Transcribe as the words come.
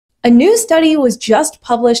A new study was just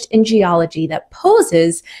published in Geology that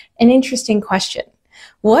poses an interesting question.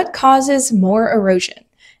 What causes more erosion,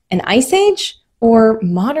 an ice age or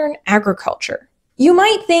modern agriculture? You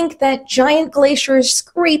might think that giant glaciers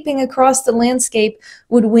scraping across the landscape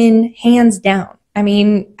would win hands down. I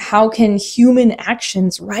mean, how can human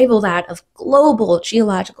actions rival that of global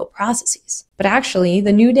geological processes? But actually,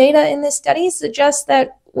 the new data in this study suggests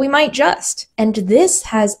that we might just. And this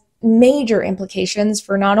has major implications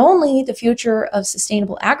for not only the future of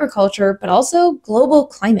sustainable agriculture, but also global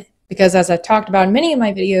climate. Because as I've talked about in many of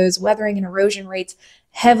my videos, weathering and erosion rates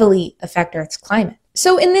heavily affect Earth's climate.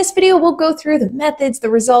 So in this video, we'll go through the methods,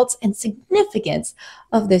 the results, and significance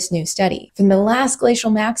of this new study. From the last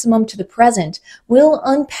glacial maximum to the present, we'll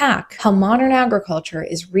unpack how modern agriculture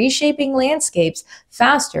is reshaping landscapes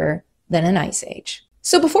faster than an ice age.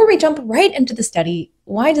 So before we jump right into the study,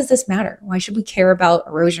 why does this matter? Why should we care about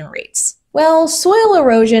erosion rates? Well, soil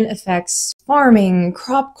erosion affects farming,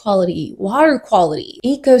 crop quality, water quality,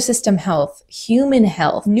 ecosystem health, human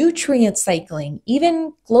health, nutrient cycling,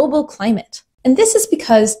 even global climate. And this is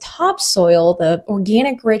because topsoil, the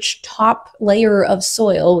organic-rich top layer of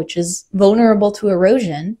soil, which is vulnerable to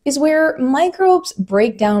erosion, is where microbes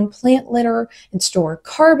break down plant litter and store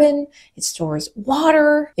carbon, it stores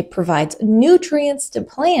water, it provides nutrients to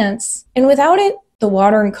plants, and without it, the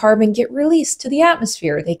water and carbon get released to the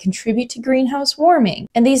atmosphere. They contribute to greenhouse warming.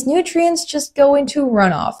 And these nutrients just go into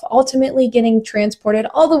runoff, ultimately getting transported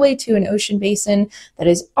all the way to an ocean basin that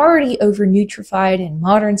is already over-nutrified in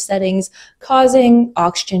modern settings, causing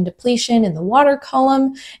oxygen depletion in the water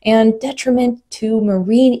column and detriment to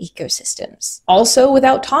marine ecosystems. Also,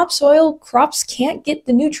 without topsoil, crops can't get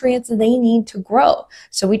the nutrients they need to grow.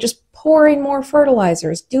 So we just pour in more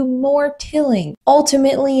fertilizers, do more tilling,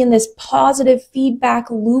 ultimately in this positive feedback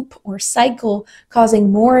loop or cycle,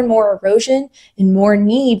 causing more and more erosion and more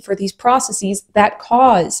need for these processes that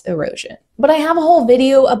cause erosion. But I have a whole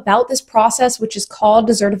video about this process, which is called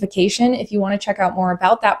desertification, if you want to check out more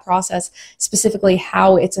about that process, specifically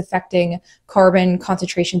how it's affecting carbon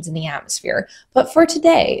concentrations in the atmosphere. But for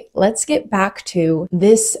today, let's get back to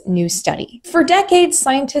this new study. For decades,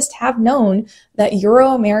 scientists have known that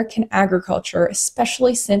Euro-American agriculture,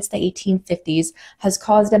 especially since the 1850s, has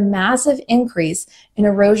caused a massive increase in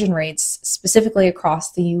erosion rates, specifically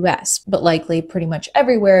across the US, but likely pretty much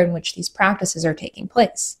everywhere in which these practices are taking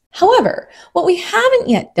place. However, what we haven't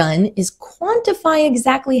yet done is quantify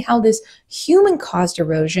exactly how this human-caused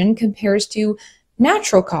erosion compares to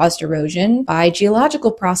natural-caused erosion by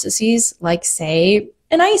geological processes like, say,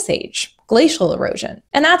 an ice age, glacial erosion.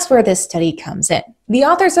 And that's where this study comes in. The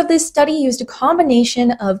authors of this study used a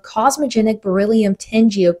combination of cosmogenic beryllium-tin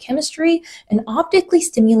geochemistry and optically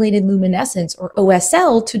stimulated luminescence, or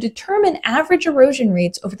OSL, to determine average erosion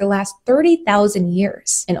rates over the last 30,000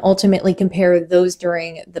 years, and ultimately compare those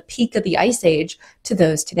during the peak of the ice age to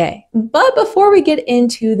those today. But before we get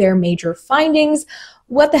into their major findings,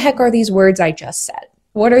 what the heck are these words I just said?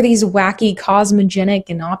 What are these wacky cosmogenic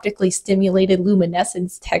and optically stimulated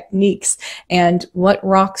luminescence techniques, and what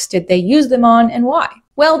rocks did they use them on and why?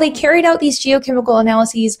 Well, they carried out these geochemical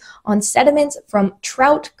analyses on sediments from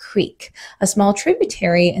Trout Creek, a small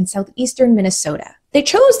tributary in southeastern Minnesota. They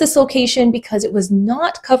chose this location because it was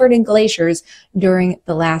not covered in glaciers during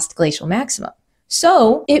the last glacial maximum.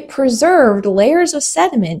 So it preserved layers of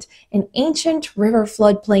sediment in ancient river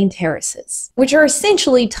floodplain terraces, which are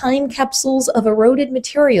essentially time capsules of eroded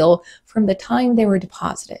material from the time they were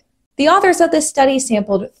deposited. The authors of this study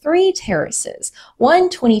sampled 3 terraces, one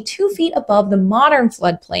 22 feet above the modern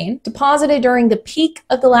floodplain, deposited during the peak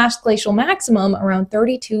of the last glacial maximum around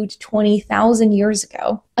 32 to 20,000 years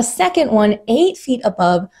ago. A second one 8 feet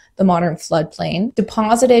above the modern floodplain,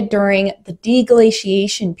 deposited during the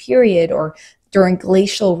deglaciation period, or during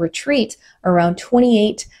glacial retreat around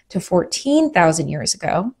 28 to 14,000 years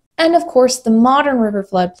ago. And of course, the modern river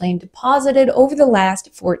floodplain deposited over the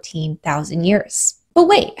last 14,000 years. But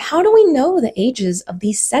wait, how do we know the ages of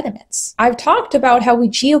these sediments? I've talked about how we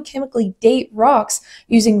geochemically date rocks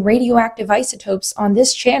using radioactive isotopes on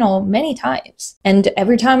this channel many times. And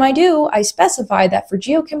every time I do, I specify that for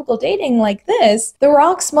geochemical dating like this, the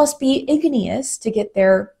rocks must be igneous to get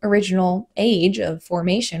their original age of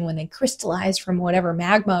formation when they crystallized from whatever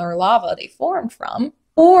magma or lava they formed from.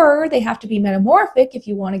 Or they have to be metamorphic if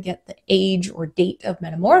you want to get the age or date of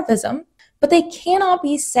metamorphism. But they cannot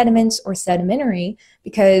be sediments or sedimentary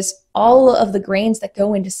because all of the grains that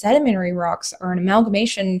go into sedimentary rocks are an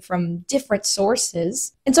amalgamation from different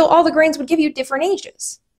sources. And so all the grains would give you different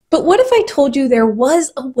ages. But what if I told you there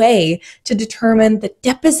was a way to determine the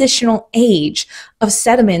depositional age of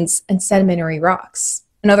sediments and sedimentary rocks?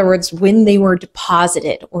 In other words, when they were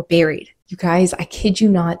deposited or buried. You guys, I kid you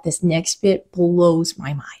not, this next bit blows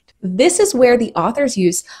my mind. This is where the author's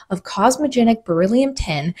use of cosmogenic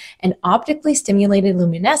beryllium-10 and optically stimulated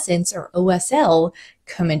luminescence, or OSL,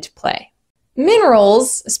 come into play.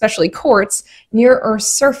 Minerals, especially quartz, near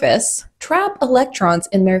Earth's surface trap electrons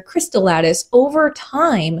in their crystal lattice over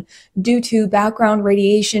time due to background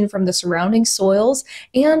radiation from the surrounding soils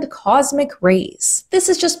and cosmic rays. This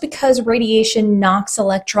is just because radiation knocks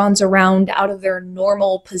electrons around out of their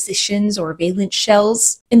normal positions or valence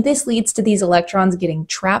shells, and this leads to these electrons getting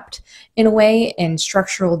trapped in a way in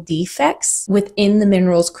structural defects within the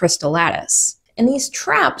mineral's crystal lattice. And these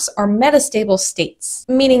traps are metastable states,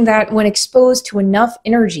 meaning that when exposed to enough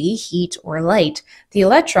energy, heat, or light, the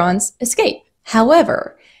electrons escape.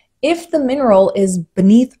 However, if the mineral is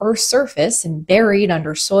beneath Earth's surface and buried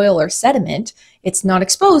under soil or sediment, it's not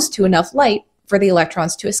exposed to enough light for the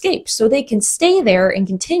electrons to escape, so they can stay there and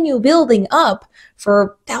continue building up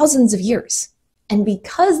for thousands of years. And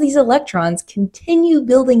because these electrons continue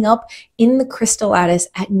building up in the crystal lattice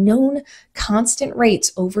at known constant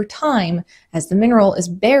rates over time as the mineral is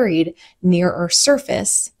buried near Earth's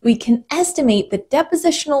surface, we can estimate the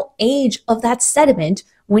depositional age of that sediment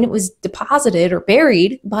when it was deposited or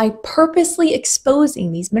buried by purposely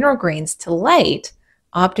exposing these mineral grains to light,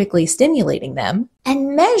 optically stimulating them,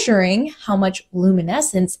 and measuring how much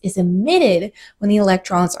luminescence is emitted when the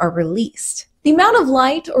electrons are released. The amount of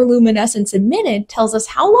light or luminescence emitted tells us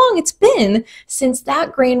how long it's been since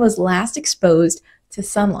that grain was last exposed to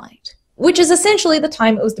sunlight, which is essentially the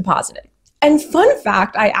time it was deposited. And fun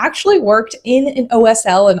fact, I actually worked in an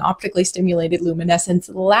OSL, an optically stimulated luminescence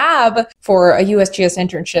lab, for a USGS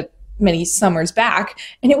internship many summers back,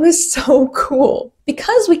 and it was so cool.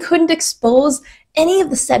 Because we couldn't expose any of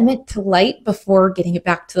the sediment to light before getting it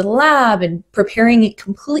back to the lab and preparing it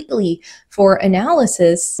completely for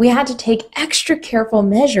analysis, we had to take extra careful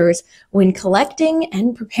measures when collecting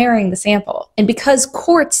and preparing the sample. And because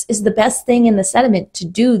quartz is the best thing in the sediment to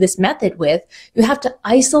do this method with, you have to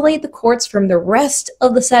isolate the quartz from the rest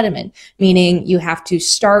of the sediment, meaning you have to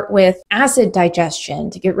start with acid digestion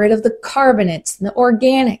to get rid of the carbonates and the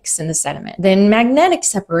organics in the sediment, then magnetic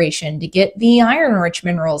separation to get the iron-rich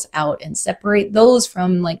minerals out and separate those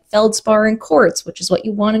from like feldspar and quartz, which is what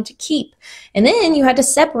you wanted to keep. And then you had to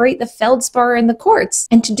separate the feldspar and the quartz.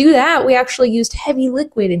 And to do that, we actually used heavy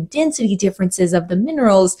liquid and density differences of the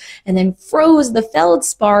minerals, and then froze the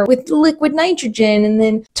feldspar with liquid nitrogen, and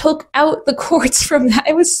then took out the quartz from that.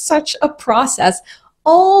 It was such a process,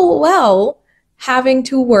 all while having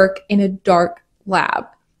to work in a dark lab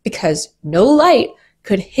because no light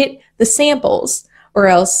could hit the samples, or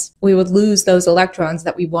else we would lose those electrons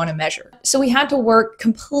that we want to measure. So we had to work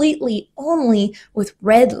completely only with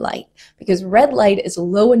red light, because red light is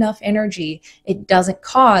low enough energy, it doesn't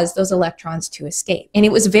cause those electrons to escape. And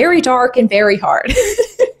it was very dark and very hard.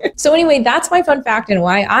 So anyway, that's my fun fact and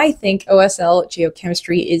why I think OSL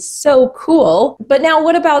geochemistry is so cool. But now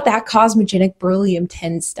what about that cosmogenic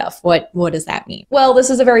beryllium-10 stuff? What does that mean? Well,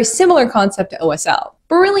 this is a very similar concept to OSL.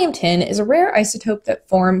 Beryllium-10 is a rare isotope that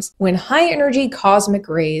forms when high-energy cosmic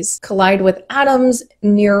rays collide with atoms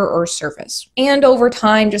near Earth's surface. And over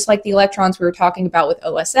time, just like the electrons we were talking about with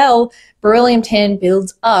OSL, beryllium-10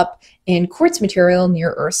 builds up in quartz material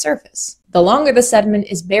near Earth's surface. The longer the sediment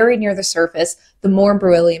is buried near the surface, the more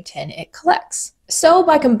beryllium-10 it collects. So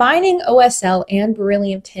by combining OSL and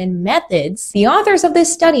beryllium-10 methods, the authors of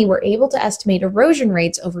this study were able to estimate erosion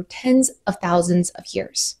rates over tens of thousands of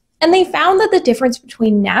years. And they found that the difference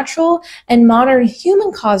between natural and modern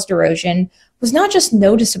human-caused erosion was not just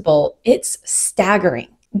noticeable, it's staggering.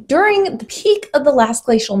 During the peak of the last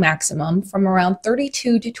glacial maximum from around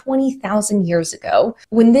 32 to 20,000 years ago,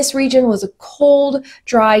 when this region was a cold,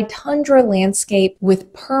 dry tundra landscape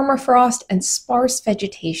with permafrost and sparse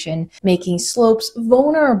vegetation, making slopes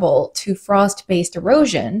vulnerable to frost-based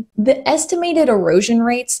erosion, the estimated erosion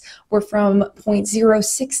rates were from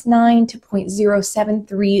 0.069 to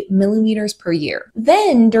 0.073 millimeters per year.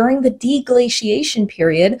 Then, during the deglaciation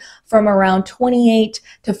period from around 28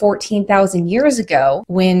 to 14,000 years ago,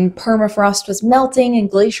 when permafrost was melting and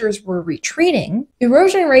glaciers were retreating,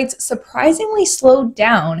 erosion rates surprisingly slowed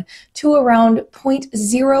down to around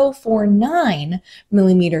 0.049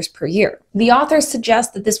 millimeters per year. The authors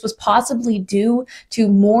suggest that this was possibly due to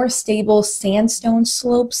more stable sandstone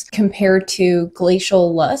slopes compared to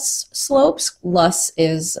glacial loess slopes. Loess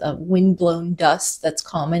is a windblown dust that's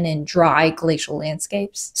common in dry glacial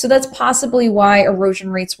landscapes. So that's possibly why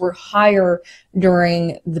erosion rates were higher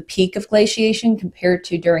during the peak of glaciation compared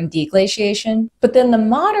to during deglaciation. But then the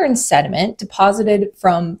modern sediment deposited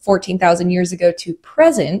from 14,000 years ago to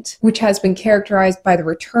present, which has been characterized by the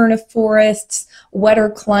return of forests, wetter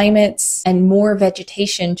climates, and more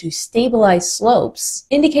vegetation to stabilize slopes,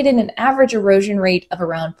 indicated an average erosion rate of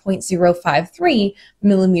around 0.053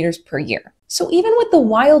 millimeters per year. So even with the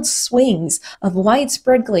wild swings of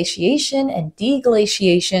widespread glaciation and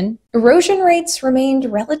deglaciation, erosion rates remained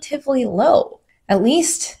relatively low, at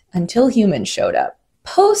least until humans showed up.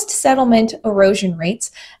 Post-settlement erosion rates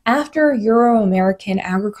after Euro-American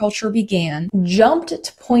agriculture began jumped to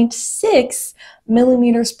 0.6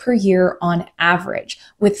 millimeters per year on average,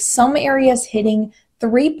 with some areas hitting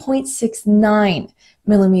 3.69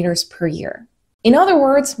 millimeters per year. In other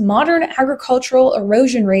words, modern agricultural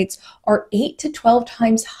erosion rates are 8 to 12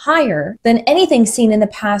 times higher than anything seen in the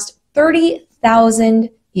past 30,000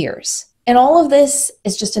 years. And all of this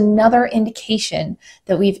is just another indication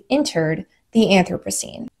that we've entered the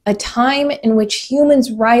Anthropocene, a time in which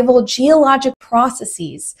humans rival geologic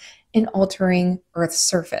processes in altering Earth's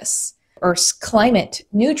surface, Earth's climate,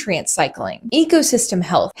 nutrient cycling, ecosystem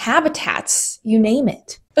health, habitats, you name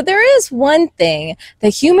it. But there is one thing that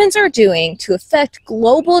humans are doing to affect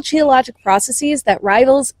global geologic processes that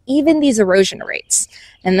rivals even these erosion rates,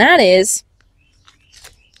 and that is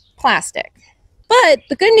plastic. But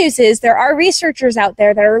the good news is there are researchers out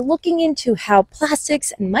there that are looking into how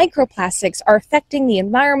plastics and microplastics are affecting the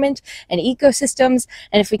environment and ecosystems.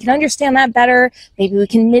 And if we can understand that better, maybe we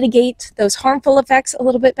can mitigate those harmful effects a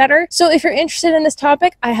little bit better. So if you're interested in this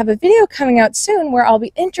topic, I have a video coming out soon where I'll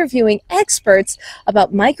be interviewing experts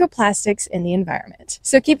about microplastics in the environment.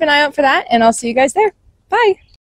 So keep an eye out for that, and I'll see you guys there. Bye.